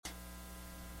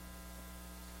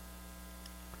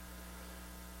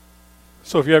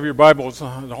So if you have your Bibles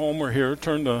at home or here,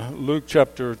 turn to Luke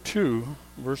chapter 2,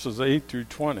 verses 8 through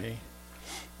 20,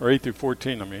 or 8 through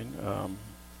 14, I mean.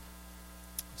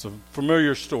 It's a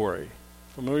familiar story.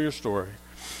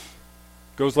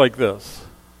 Goes like this.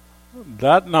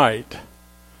 That night,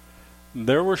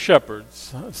 there were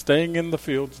shepherds staying in the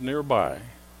fields nearby,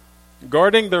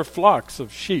 guarding their flocks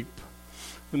of sheep.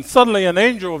 And suddenly an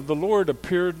angel of the Lord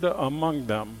appeared among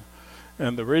them,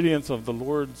 and the radiance of the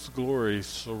Lord's glory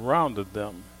surrounded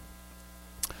them.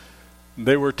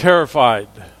 They were terrified,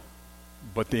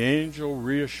 but the angel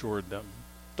reassured them.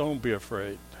 Don't be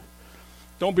afraid.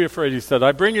 Don't be afraid, he said.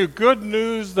 I bring you good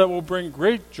news that will bring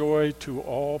great joy to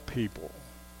all people.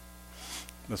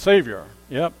 The Savior,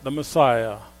 the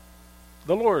Messiah,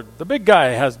 the Lord, the big guy,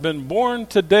 has been born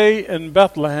today in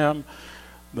Bethlehem,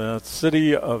 the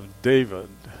city of David.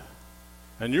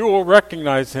 And you will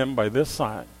recognize him by this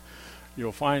sign.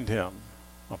 You'll find him.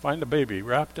 I'll find a baby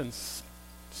wrapped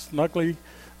snugly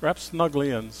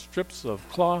in strips of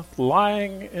cloth,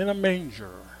 lying in a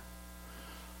manger.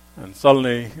 And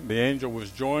suddenly the angel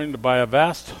was joined by a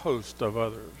vast host of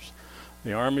others,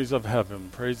 the armies of heaven,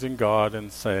 praising God and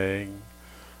saying,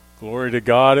 Glory to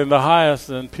God in the highest,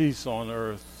 and peace on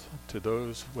earth to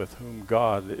those with whom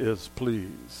God is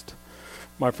pleased.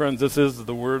 My friends, this is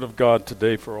the word of God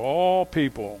today for all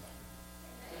people.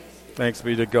 Thanks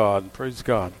be to God. Praise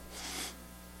God.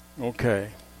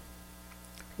 Okay.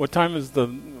 What time is the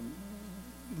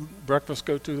breakfast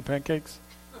go to, the pancakes?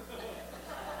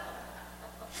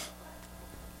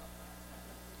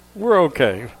 We're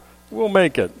okay. We'll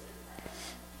make it.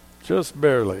 Just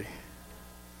barely.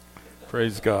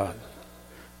 Praise God.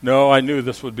 No, I knew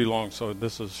this would be long, so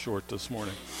this is short this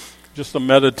morning. Just a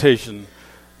meditation.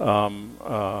 Do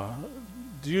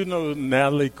you know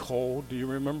Natalie Cole? Do you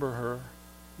remember her?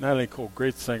 Natalie Cole,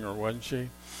 great singer, wasn't she?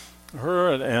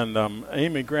 Her and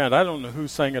Amy Grant, I don't know who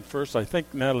sang it first. I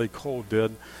think Natalie Cole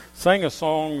did. Sang a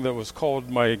song that was called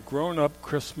My Grown-Up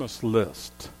Christmas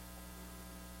List.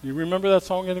 You remember that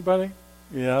song, anybody?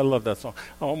 Yeah, I love that song.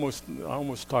 I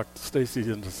almost talked Stacy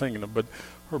into singing it, but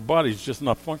her body's just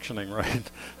not functioning right.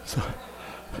 So,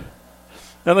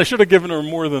 and I should have given her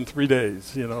more than 3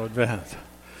 days, advance.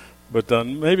 But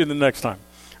maybe the next time.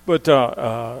 But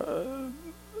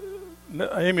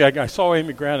Amy, I saw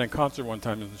Amy Grant in concert one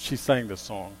time, and she sang this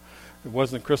song. It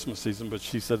wasn't Christmas season, but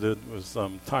she said it was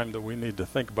time that we need to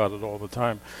think about it all the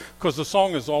time. Because the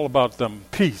song is all about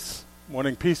peace,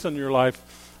 wanting peace in your life,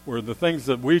 where the things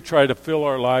that we try to fill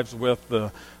our lives with,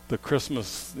 the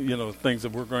Christmas, things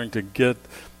that we're going to get,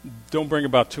 don't bring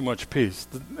about too much peace.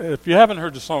 If you haven't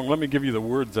heard the song, let me give you the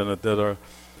words in it that are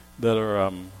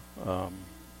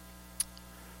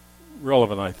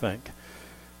relevant, I think.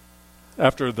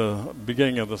 After the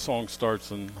beginning of the song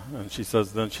starts, and she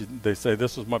says, they say,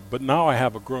 but now I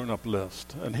have a grown-up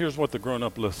list. And here's what the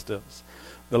grown-up list is.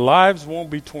 The lives won't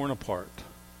be torn apart.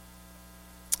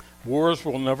 Wars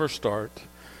will never start.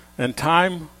 And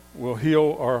time will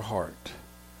heal our heart.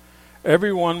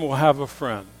 Everyone will have a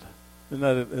friend.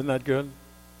 Isn't that good?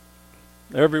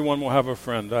 Everyone will have a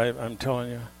friend, I'm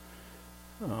telling you.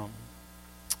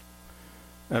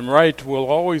 And right will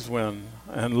always win,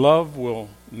 and love will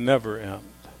never end.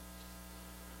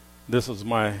 This is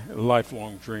my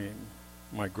lifelong dream,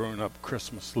 my grown-up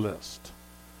Christmas list.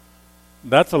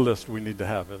 That's a list we need to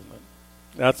have, isn't it?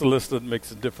 That's a list that makes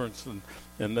a difference, and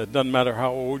it doesn't matter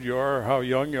how old you are or how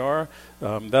young you are.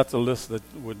 That's a list that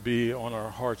would be on our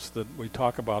hearts that we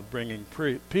talk about bringing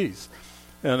peace.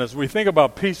 And as we think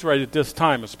about peace right at this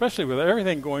time, especially with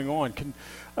everything going on,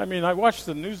 I watched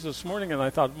the news this morning and I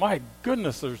thought, my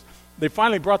goodness, they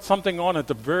finally brought something on at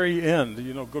the very end.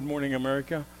 Good Morning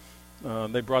America.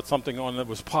 They brought something on that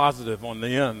was positive on the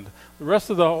end. The rest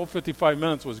of the whole 55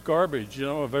 minutes was garbage,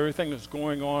 of everything that's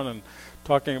going on, and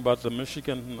talking about the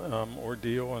Michigan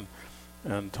ordeal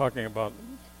and talking about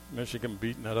Michigan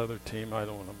beating that other team. I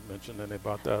don't want to mention anything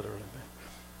about that or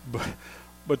anything.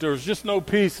 But there's just no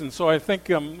peace, and so I think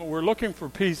we're looking for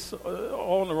peace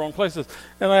all in the wrong places.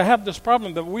 And I have this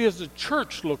problem that we as a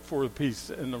church look for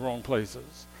peace in the wrong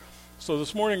places. So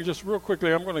this morning, just real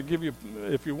quickly, I'm going to give you,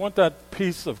 if you want that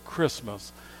peace of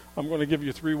Christmas, I'm going to give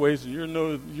you 3 ways, and you're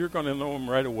going to know them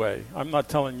right away. I'm not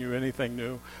telling you anything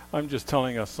new. I'm just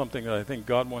telling us something that I think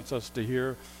God wants us to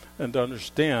hear and to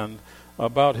understand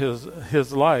about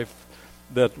His life,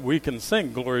 that we can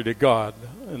sing glory to God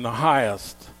in the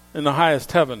highest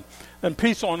heaven, and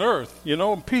peace on earth.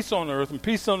 Peace on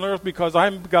earth because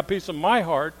I've got peace in my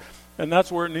heart, and that's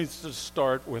where it needs to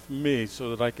start with me,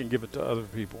 so that I can give it to other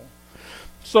people.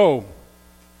 So,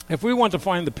 If we want to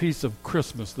find the peace of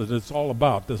Christmas that it's all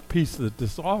about, this peace that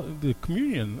the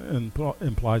communion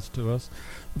implies to us,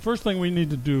 the first thing we need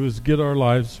to do is get our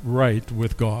lives right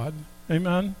with God.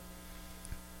 Amen?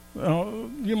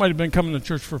 You might have been coming to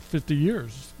church for 50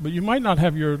 years, but you might not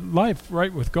have your life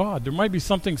right with God. There might be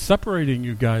something separating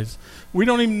you guys. We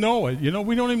don't even know it.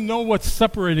 We don't even know what's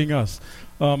separating us.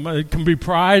 It can be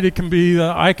pride. It can be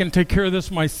I can take care of this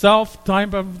myself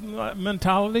type of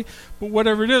mentality. But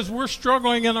whatever it is, we're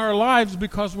struggling in our lives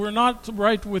because we're not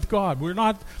right with God. We're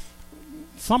not,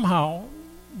 somehow,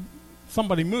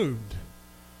 somebody moved.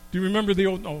 Do you remember do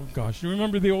you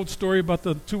remember the old story about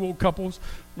the two old couples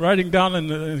riding down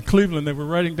in Cleveland? They were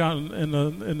riding down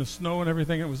in the snow and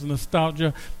everything. It was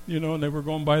nostalgia, and they were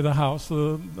going by the house,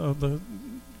 the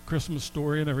Christmas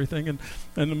story and everything, and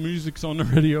the music's on the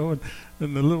radio, and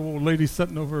the little old lady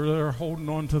sitting over there holding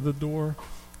on to the door,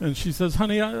 and she says,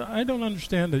 "Honey, I don't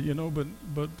understand it,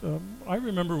 but I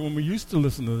remember when we used to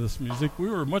listen to this music, we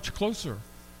were much closer,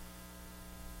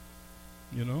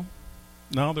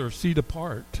 Now they're a seat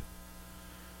apart."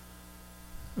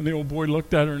 And the old boy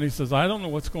looked at her and he says, "I don't know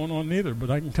what's going on either,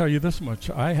 but I can tell you this much.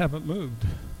 I haven't moved."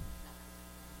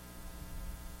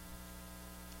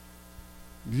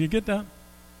 Do you get that?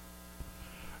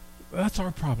 That's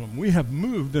our problem. We have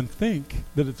moved and think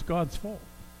that it's God's fault.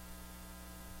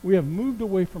 We have moved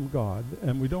away from God,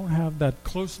 and we don't have that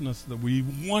closeness that we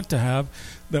want to have,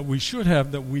 that we should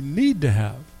have, that we need to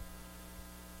have.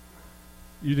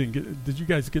 You didn't get? Did you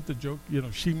guys get the joke?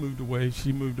 She moved away.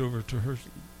 She moved over to her.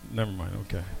 Never mind.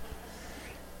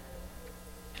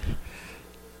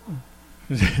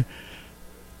 Okay.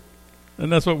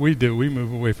 And that's what we do. We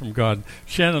move away from God.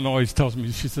 Shannon always tells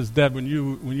me. She says, "Dad, when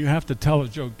you have to tell a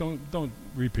joke, don't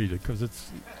repeat it because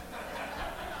it's."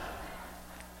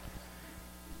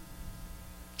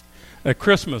 At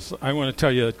Christmas, I want to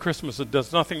tell you, at Christmas, it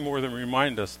does nothing more than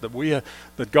remind us that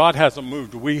that God hasn't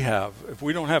moved. We have. If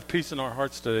we don't have peace in our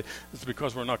hearts today, it's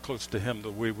because we're not close to Him the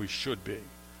way we should be.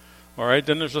 All right?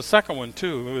 Then there's a second one,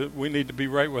 too. We need to be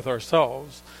right with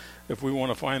ourselves if we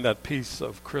want to find that peace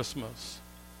of Christmas.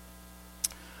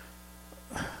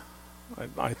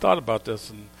 I thought about this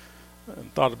and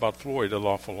thought about Floyd an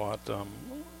awful lot.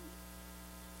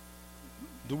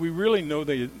 Do we really know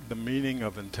the meaning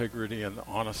of integrity and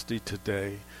honesty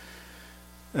today,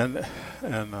 and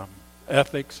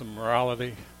ethics and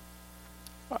morality?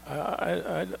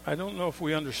 I don't know if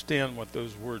we understand what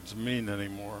those words mean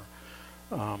anymore.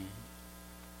 The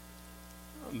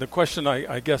question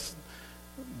I guess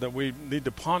that we need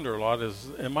to ponder a lot is: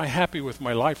 am I happy with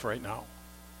my life right now?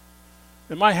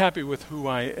 Am I happy with who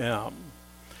I am?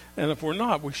 And if we're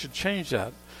not, we should change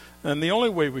that. And the only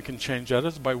way we can change that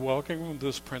is by welcoming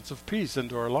this Prince of Peace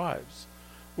into our lives.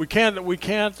 We can't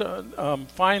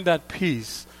find that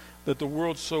peace that the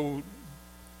world so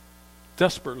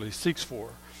desperately seeks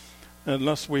for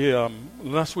unless we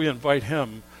invite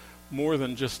Him more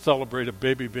than just celebrate a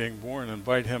baby being born.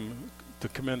 Invite Him to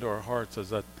come into our hearts as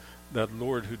that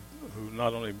Lord who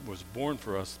not only was born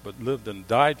for us but lived and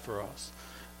died for us,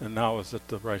 and now is at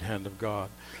the right hand of God.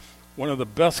 One of the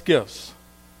best gifts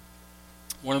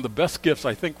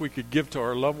I think we could give to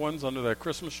our loved ones under that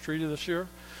Christmas tree this year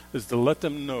is to let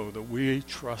them know that we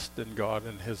trust in God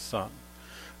and His Son,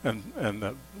 and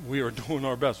that we are doing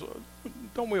our best.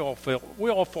 Don't we all fail?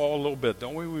 We all fall a little bit,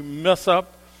 don't we? We mess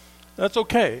up. That's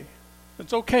okay.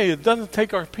 It's okay. It doesn't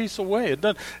take our peace away.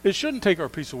 It shouldn't take our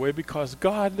peace away because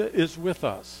God is with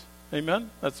us.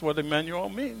 Amen? That's what Emmanuel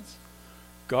means.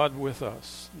 God with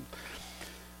us.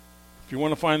 If you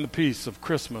want to find the peace of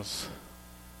Christmas,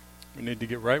 we need to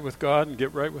get right with God and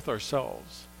get right with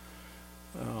ourselves.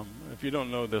 If you don't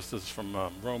know this is from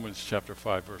Romans chapter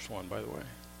 5, verse 1, by the way.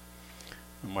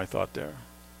 My thought there.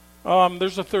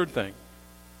 There's a third thing,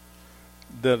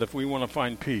 that if we want to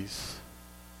find peace,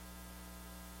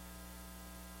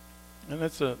 and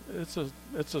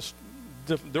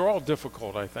they're all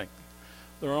difficult, I think.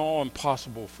 They're all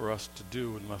impossible for us to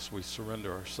do unless we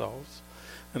surrender ourselves.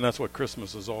 And that's what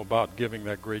Christmas is all about, giving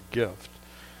that great gift.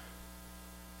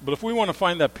 But if we want to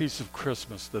find that peace of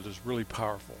Christmas that is really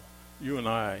powerful, you and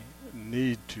I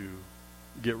need to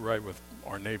get right with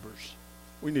our neighbors.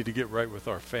 We need to get right with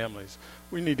our families.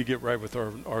 We need to get right with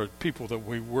our people that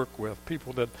we work with,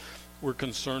 people that we're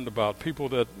concerned about, people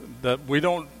that we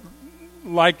don't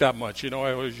like that much.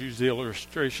 I always use the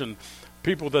illustration,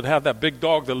 people that have that big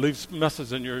dog that leaves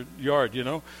messes in your yard,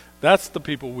 That's the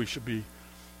people we should be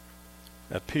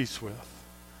at peace with.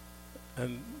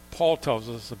 And Paul tells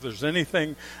us if there's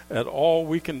anything at all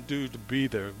we can do to be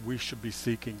there, we should be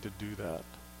seeking to do that.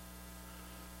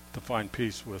 To find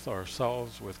peace with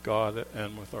ourselves, with God,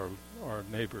 and with our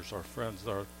neighbors, our friends,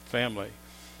 our family.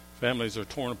 Families are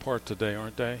torn apart today,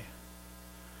 aren't they?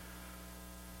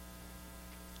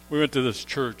 We went to this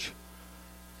church.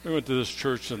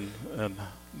 And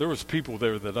there was people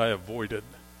there that I avoided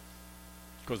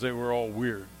because they were all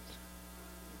weird.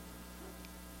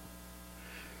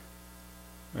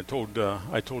 I told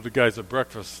the guys at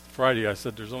breakfast Friday, I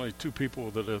said, there's only two people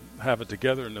that have it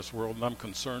together in this world, and I'm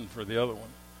concerned for the other one.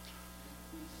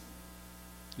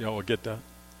 Y'all will get that?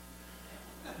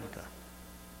 Okay.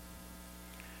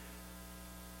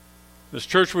 This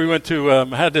church we went to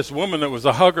had this woman that was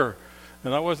a hugger,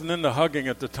 and I wasn't into hugging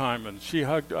at the time, and she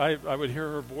hugged. I would hear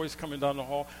her voice coming down the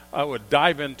hall. I would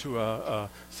dive into a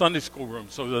Sunday school room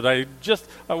so that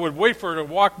I would wait for her to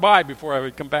walk by before I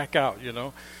would come back out, you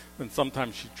know, and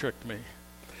sometimes she tricked me.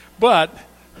 But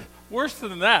worse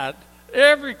than that,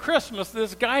 every Christmas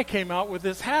this guy came out with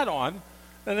his hat on,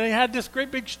 and he had this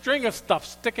great big string of stuff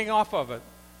sticking off of it.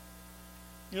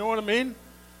 You know what I mean?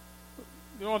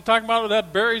 You know what I'm talking about? With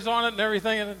that berries on it and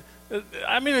everything. And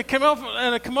it came up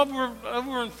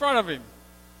over in front of him.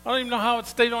 I don't even know how it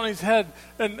stayed on his head.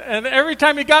 And every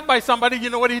time he got by somebody,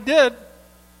 you know what he did?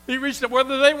 He reached,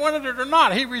 whether they wanted it or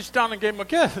not, he reached down and gave them a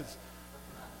kiss.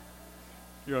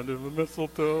 You're under the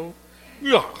mistletoe.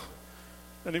 Yeah.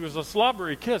 And he was a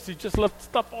slobbery kiss. He just left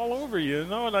stuff all over you, you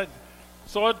know. And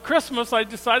so at Christmas, I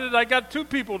decided I got two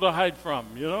people to hide from,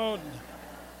 you know.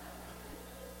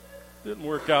 Didn't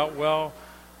work out well.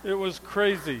 It was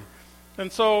crazy.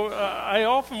 And so I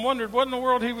often wondered what in the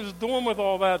world he was doing with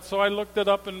all that. So I looked it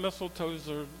up in mistletoe,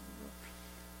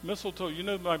 you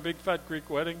know my big fat Greek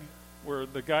wedding? Where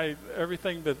the guy,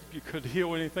 everything that you could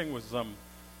heal anything was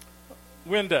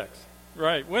Windex.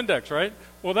 Right, Windex, right?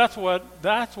 Well, that's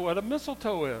what a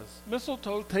mistletoe is.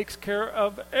 Mistletoe takes care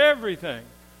of everything.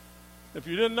 If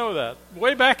you didn't know that.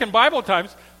 Way back in Bible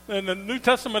times, in the New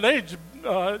Testament age,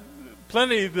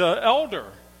 Pliny the Elder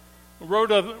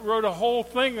wrote a whole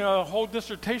thing, a whole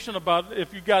dissertation about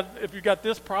if you got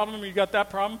this problem, you got that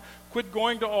problem, quit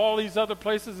going to all these other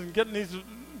places and getting these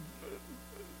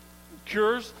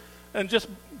cures, and just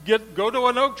go to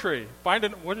an oak tree. Where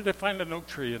did they find an oak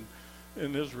tree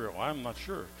in Israel? I'm not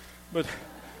sure, but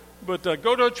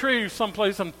go to a tree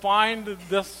someplace and find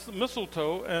this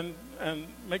mistletoe and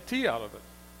make tea out of it.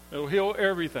 It'll heal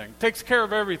everything. Takes care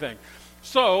of everything.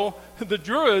 So the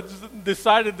Druids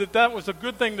decided that was a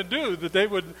good thing to do, that they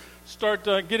would start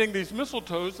getting these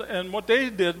mistletoes. And what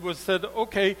they did was said,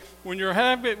 okay, when you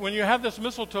have this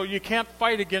mistletoe, you can't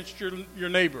fight against your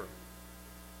neighbor.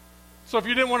 So if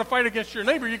you didn't want to fight against your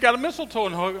neighbor, you got a mistletoe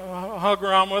and hug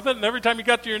around with it. And every time you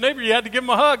got to your neighbor, you had to give him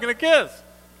a hug and a kiss.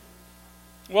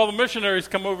 Well, the missionaries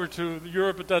come over to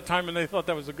Europe at that time, and they thought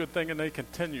that was a good thing, and they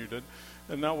continued it.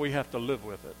 And now we have to live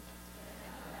with it.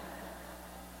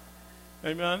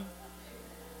 Amen?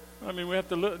 I mean, we have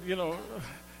to live, you know.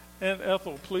 Aunt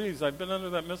Ethel, please, I've been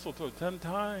under that mistletoe 10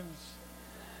 times.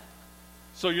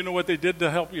 So you know what they did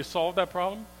to help you solve that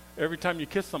problem? Every time you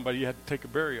kissed somebody, you had to take a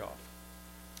berry off.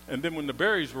 And then when the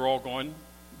berries were all gone,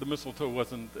 the mistletoe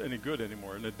wasn't any good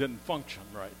anymore, and it didn't function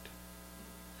right.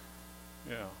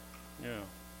 Yeah.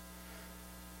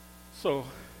 So,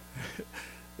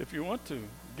 if you want to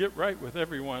get right with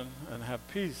everyone and have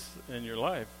peace in your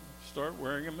life, start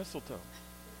wearing a mistletoe.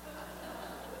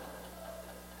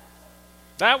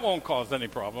 That won't cause any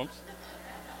problems.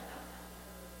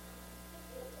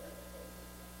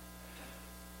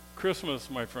 Christmas,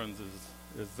 my friends,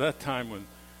 is that time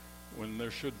when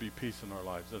there should be peace in our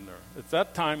lives, isn't there? It's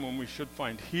that time when we should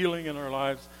find healing in our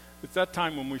lives. It's that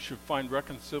time when we should find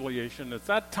reconciliation. It's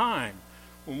that time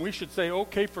when we should say,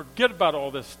 okay, forget about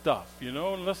all this stuff, you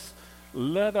know, and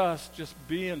let us just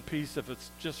be in peace. If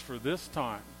it's just for this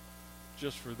time,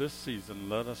 just for this season,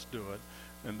 let us do it,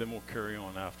 and then we'll carry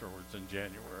on afterwards in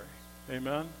January.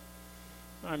 Amen?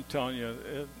 I'm telling you,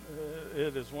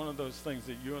 it is one of those things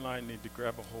that you and I need to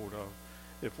grab a hold of.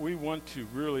 If we want to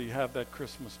really have that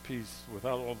Christmas peace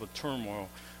without all the turmoil,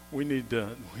 we need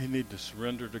to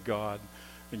surrender to God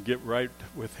and get right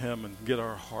with Him and get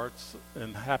our hearts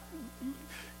and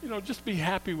just be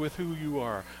happy with who you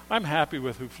are. I'm happy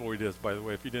with who Floyd is, by the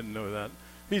way, if you didn't know that.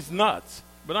 He's nuts,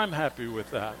 but I'm happy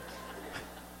with that.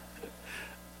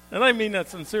 And I mean that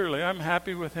sincerely. I'm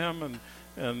happy with him,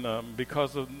 and not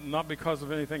because of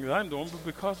anything that I'm doing, but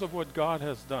because of what God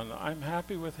has done. I'm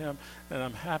happy with him, and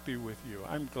I'm happy with you.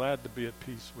 I'm glad to be at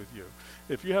peace with you.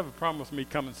 If you have a problem with me,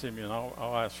 come and see me, and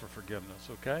I'll ask for forgiveness,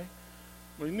 okay?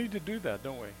 We need to do that,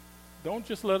 don't we? Don't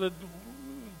just let it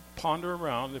ponder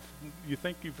around. If you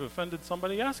think you've offended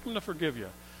somebody, ask them to forgive you.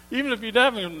 Even if you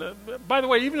haven't, by the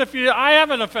way, even if I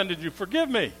haven't offended you, forgive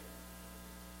me.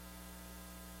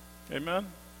 Amen?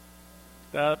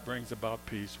 That brings about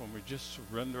peace when we just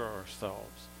surrender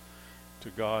ourselves. to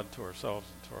God, to ourselves,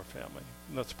 and to our family.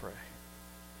 Let's pray.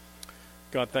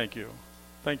 God, thank you.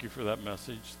 Thank you for that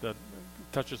message that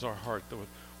touches our heart.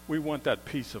 We want that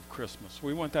peace of Christmas.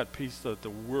 We want that peace that the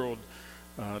world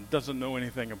doesn't know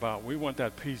anything about. We want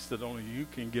that peace that only you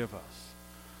can give us.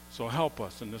 So help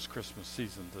us in this Christmas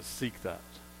season to seek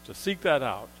that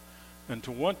out, and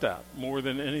to want that more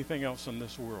than anything else in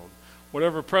this world.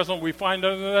 Whatever present we find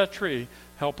under that tree,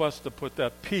 help us to put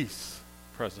that peace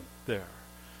present there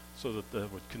so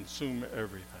that would consume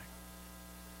everything.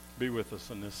 Be with us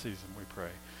in this season, we pray.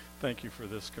 Thank you for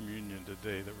this communion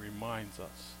today that reminds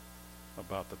us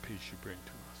about the peace you bring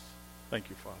to us. Thank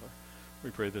you, Father. We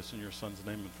pray this in your Son's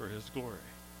name and for his glory.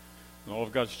 And all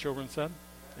of God's children said,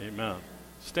 amen.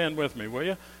 Stand with me, will you?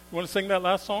 You want to sing that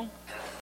last song?